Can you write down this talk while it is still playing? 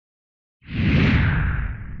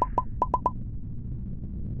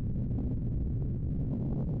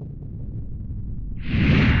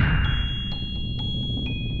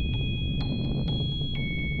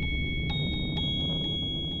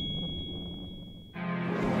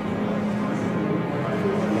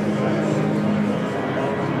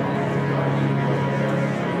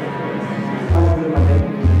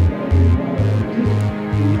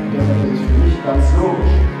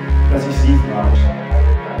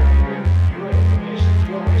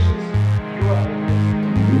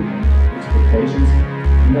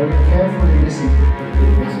very carefully listen.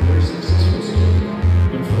 It was a very successful story.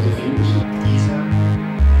 And for the future, ESA,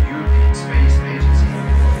 European Space Agency.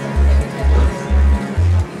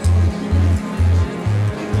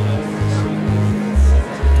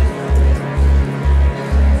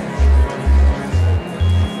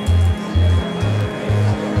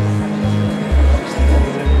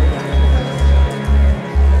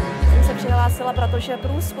 Protože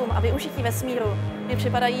průzkum a využití vesmíru mi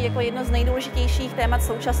připadají jako jedno z nejdůležitějších témat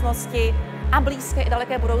současnosti a blízké i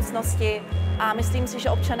daleké budoucnosti. A myslím si, že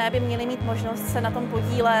občané by měli mít možnost se na tom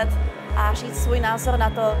podílet a říct svůj názor na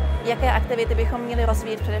to, jaké aktivity bychom měli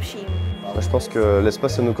rozvíjet především. Je pense que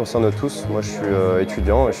l'espace, ça nous concerne tous. Moi, je suis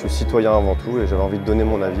étudiant et je suis citoyen avant tout et j'avais envie de donner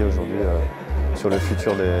mon avis aujourd'hui sur le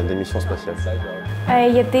futur des missions spatiales.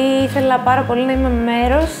 Γιατί ήθελα πάρα πολύ να είμαι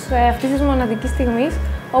μέρος αυτής της μοναδικής στιγμής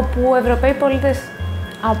όπου Ευρωπαίοι πολίτες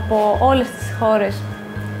από όλες τις χώρες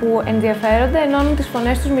που engagerade ενώνουν τις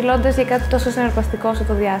φωνές τους millodes για κάτι τόσο συναρπαστικό όσο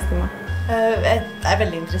το διάστημα. Jeg er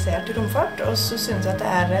veldig interessert i romfart, og så synes jeg at det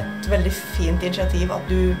er et veldig fint initiativ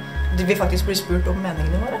at vi faktisk blir spurt om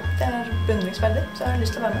meningene våre. Det er beundringsverdig, så jeg har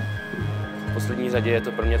lyst til å være med. V poslední řadě je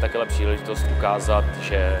to pro mě také příležitost ukázat,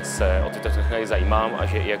 že se o tyto technologie zajímám a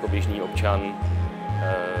že i jako běžný občan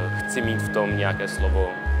chci mít v tom nějaké slovo.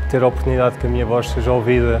 Ter a oportunidade que a minha voz seja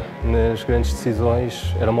ouvida nas grandes decisões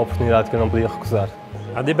era uma oportunidade que eu não podia recusar.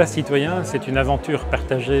 Un débat citoyen, c'est une aventure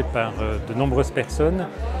partagée par de nombreuses personnes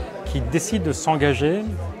qui décident de s'engager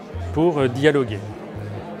pour dialoguer.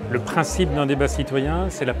 Le principe d'un débat citoyen,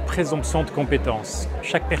 c'est la présomption de compétence.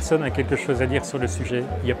 Chaque personne a quelque chose à dire sur le sujet.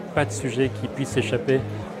 Il n'y a pas de sujet qui puisse échapper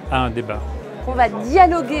à un débat. On va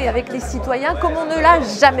dialoguer avec les citoyens comme on ne l'a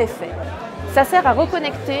jamais fait. Ça sert à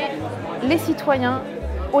reconnecter les citoyens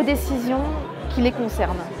aux décisions qui les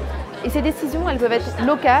concernent. Et ces décisions, elles peuvent être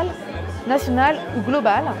locales, nationales ou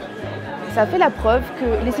globales. Ça fait la preuve que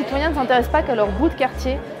les citoyens ne s'intéressent pas qu'à leur bout de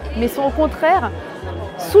quartier, mais sont au contraire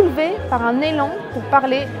soulevés par un élan pour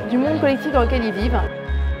parler du monde collectif dans lequel ils vivent.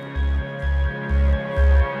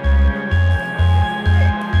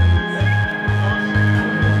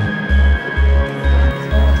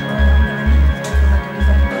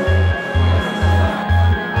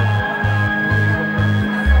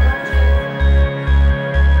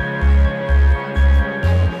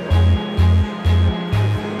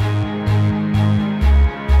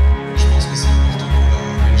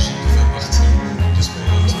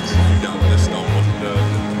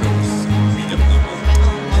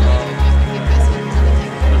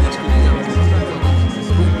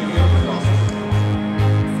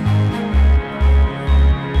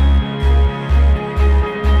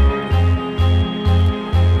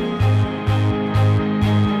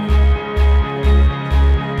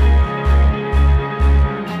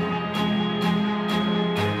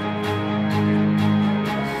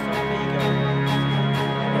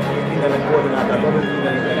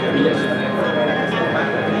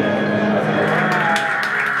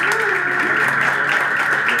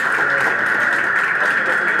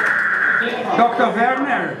 Dr.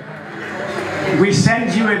 Werner, we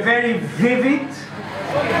send you a very vivid,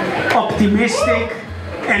 optimistic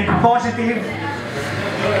and positive,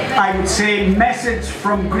 I would say, message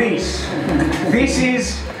from Greece. This is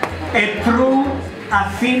a true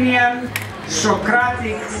Athenian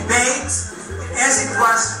Socratic debate as it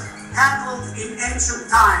was handled in ancient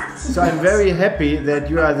times. So I'm very happy that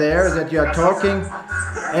you are there, that you are talking,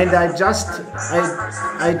 and I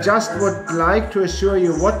just would like to assure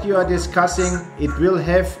you what you are discussing, it will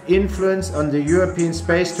have influence on the European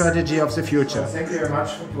space strategy of the future. Thank you very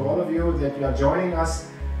much to all of you that you are joining us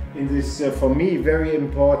in this, for me, very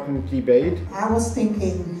important debate. I was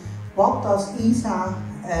thinking, what does ESA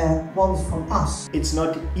want from us? It's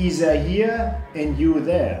not ESA here and you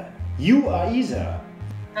there. You are ESA.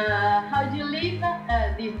 How do you live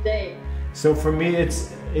this day? So for me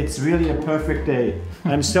it's really a perfect day.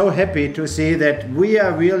 I'm so happy to see that we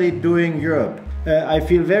are really doing Europe. I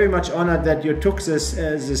feel very much honored that you took this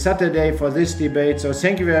as a Saturday for this debate. So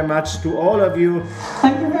thank you very much to all of you.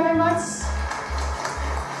 Thank you very much.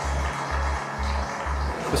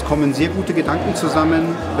 Es kommen sehr gute Gedanken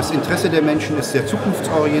zusammen. Das Interesse der Menschen ist sehr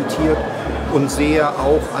zukunftsorientiert und sehr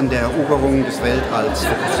auch an der Eroberung des Weltalls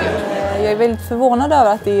fokussiert. Jag är väldigt förvånad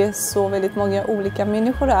över att det är så väldigt många olika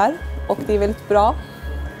människor här och det är väldigt bra.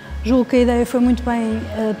 Julgo que a ideia foi muito bem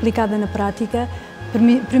aplicada na prática,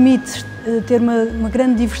 permite ter uma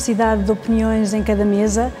grande diversidade de opiniões em cada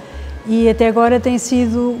mesa e até agora tem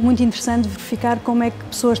sido muito interessante verificar como é que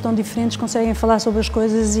pessoas tão diferentes conseguem falar sobre as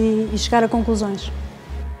coisas e chegar a conclusões.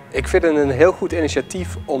 Ik vind het een heel goed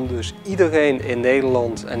initiatief om dus iedereen in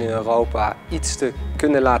Nederland en in Europa iets te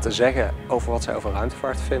kunnen laten zeggen over wat zij over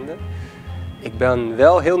ruimtevaart vinden. Ik ben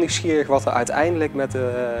wel heel nieuwsgierig wat er uiteindelijk met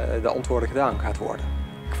de antwoorden gedaan gaat worden.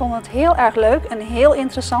 Ik vond het heel erg leuk en heel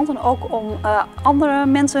interessant en ook om andere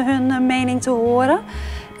mensen hun mening te horen.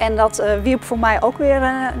 En dat wierp voor mij ook weer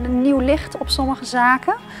een nieuw licht op sommige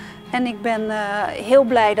zaken. En ik ben heel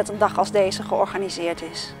blij dat een dag als deze georganiseerd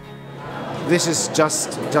is. This is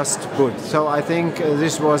just good. So I think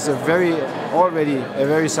this was already a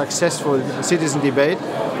very successful citizen debate.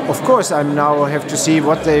 Of course, I now have to see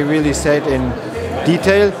what they really said in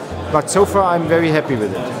detail, but so far I'm very happy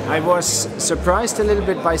with it. I was surprised a little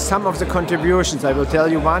bit by some of the contributions. I will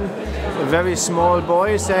tell you one. A very small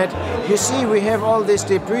boy said, "You see, we have all this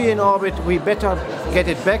debris in orbit. We better get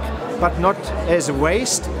it back, but not as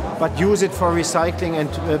waste, but use it for recycling and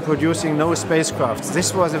producing no spacecrafts."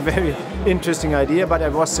 This was a very interesting idea, but I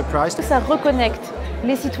was surprised. Ça reconnecte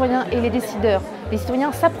les citoyens et les décideurs. Les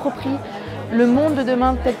citoyens s'approprient le monde de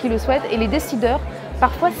demain tel qu'ils le souhaitent et les décideurs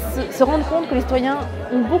parfois se rendent compte que les citoyens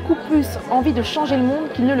ont beaucoup plus envie de changer le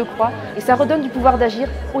monde qu'ils ne le croient et ça redonne du pouvoir d'agir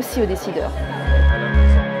aussi aux décideurs.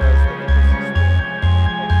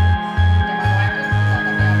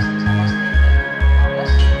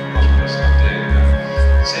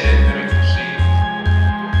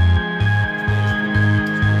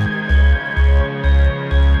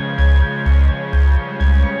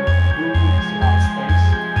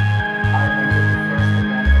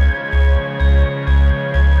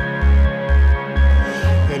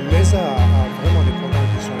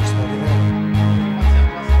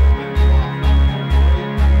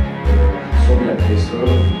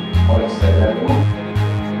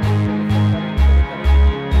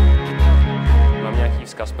 Mám nějaký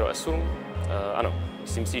vzkaz pro ESU? Ano,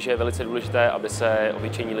 myslím si, že je velice důležité, aby se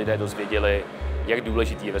obyčejní lidé dozvěděli, jak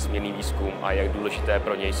důležitý je vesmírný výzkum a jak důležité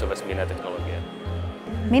pro něj jsou vesmírné technologie.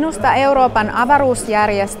 Minusta Euroopan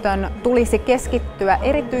avaruusjärjestön tulisi keskittyä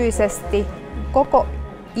erityisesti koko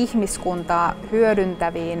ihmiskuntaa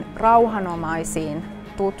hyödyntäviin rauhanomaisiin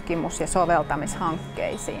tutkimus- ja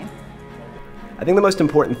soveltamishankkeisiin. I think the most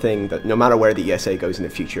important thing that no matter where the ESA goes in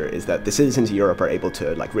the future is that the citizens of Europe are able to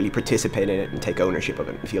really participate in it and take ownership of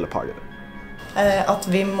it and feel a part of it. At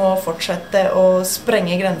vi må fortsette å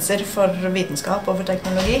sprenge grenser for vitenskap og for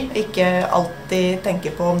teknologi. Ikke alltid tenke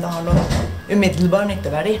på om det har noen umiddelbar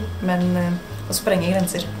nytteverdi, men å sprenge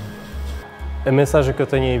grenser. A mensagem que eu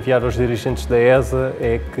tenho a enviar aos dirigentes da ESA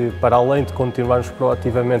é que, para além de continuarmos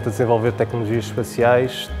proativamente a desenvolver tecnologias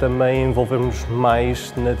espaciais, também envolvermos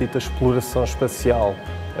mais na dita exploração espacial,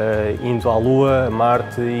 indo à Lua, a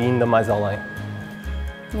Marte e ainda mais além.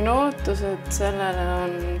 Minu ootused sellele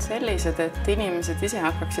on sellised, et inimesed ise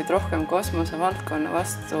hakkaksid rohkem kosmosevaldkonna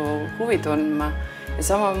vastu huvi tundma ja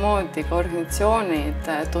samamoodi ka organisatsioonid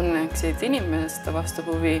tunneksid inimeste vastu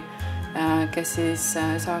huvi, kes siis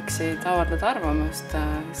saaksid avaldada arvamust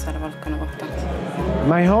selle valdkonna kohta.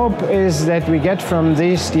 My hope is that we get from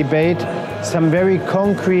this debate some very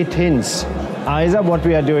concrete hints, either what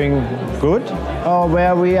we are doing good or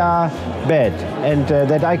where we are bad, and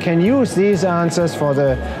that I can use these answers for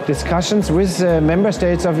the discussions with the member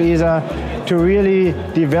states of ESA to really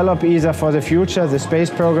develop ESA for the future, the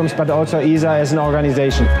space programs, but also ESA as an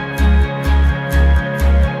organization.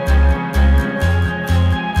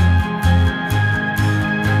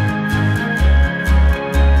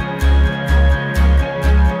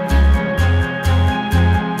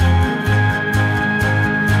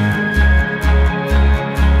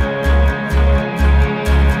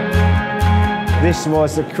 This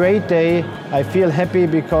was a great day. I feel happy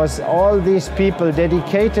because all these people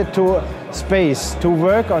dedicated to space, to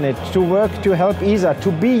work on it, to work to help ESA,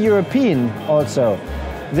 to be European also.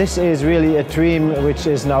 This is really a dream which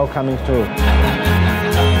is now coming true.